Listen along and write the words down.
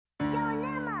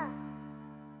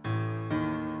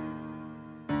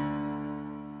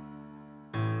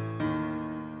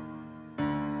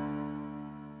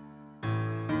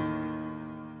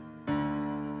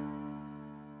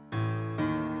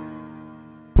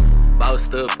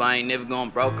Post up, I ain't never going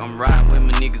broke. I'm riding with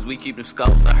my niggas, we keep them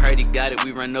scopes. I heard he got it,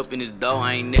 we run up in his door.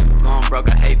 I ain't never going broke,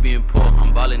 I hate being poor.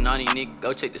 I'm ballin' on these niggas,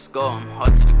 go check the score. I'm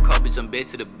hard to the core, bitch, I'm bad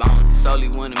to the bone. It's only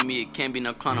one of me, it can't be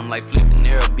no clone. I'm like flipping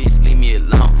arrow, bitch, leave me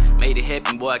alone. Made it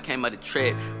happen, boy, I came out the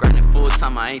trap. Grinding full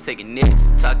time, I ain't taking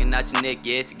naps. Talking out your neck,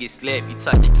 yeah, it's get slapped. You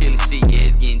talking killer shit, yeah,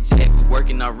 it's getting jacked. We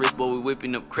working our wrist, boy, we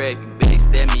whipping up crap. You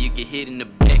backstab me, you get hit in the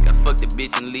back. I fuck the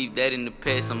bitch and leave that in the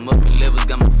past. I'm up in levels,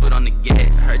 got my foot on the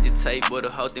gas. Heard the tape, boy, the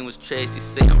whole thing was trash. You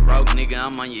say I'm broke, nigga,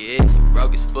 I'm on your ass. You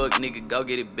broke as fuck, nigga, go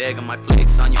get it back. I might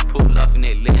flex on you, pull off in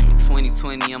that lamb. In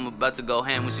 2020, I'm about to go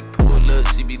ham. When she pull up,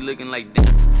 she be looking like damn.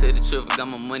 To tell the truth, I got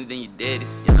more money than your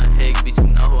daddy's. Young heck, bitch, you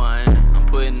know who I am.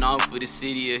 I'm putting on for the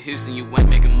city of Houston. You ain't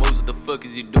making moves, what the fuck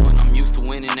is you doing? I'm used to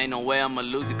winning, ain't no way I'ma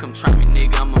lose it. Come try me,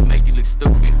 nigga, I'ma make you look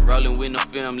stupid. Rolling with no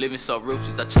film, living so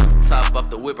ruthless. I chop the top off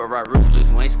the whip, I ride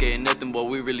ruthless. We ain't scared of nothing, boy,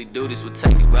 we really do this. We'll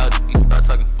take you out if you start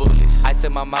talking foolish. I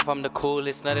said my mouth, I'm the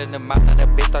coolest. Nut in the mouth, now that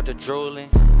bitch start to drooling.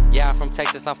 Yeah, I'm from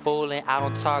Texas, I'm fooling. I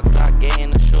don't talk, block,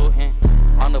 getting the shooting.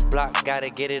 On the block, gotta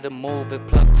get it to move it.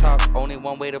 Plug talk, only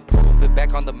one way to prove it.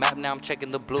 Back on the map, now I'm checking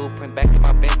the blueprint. Back in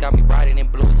my Benz, got me riding in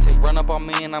blue tick. Run up on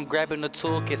me and I'm grabbing the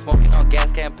toolkit. Smoking on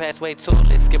gas, can't pass way too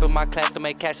lit. Skipping my class to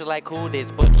make cash like who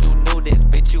this. But you knew this,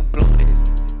 bitch, you blew this.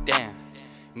 Damn.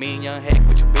 Me and Young Heck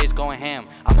with your bitch going ham.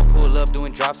 I'ma pull up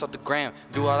doing drops off the gram.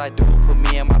 Do all I do for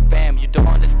me and my fam. You don't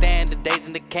understand the days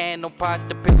in the can. No pot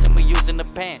the piss and we using the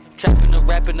pan. Trapping and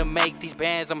rapping to make these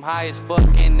bands. I'm high as fuck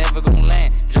and never gon'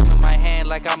 land. Drum in my hand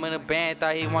like I'm in a band.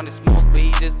 Thought he wanted smoke but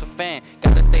he just a fan.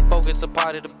 Gotta stay focused, a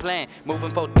part of the plan.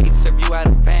 Moving for deep, serve you out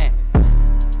of van.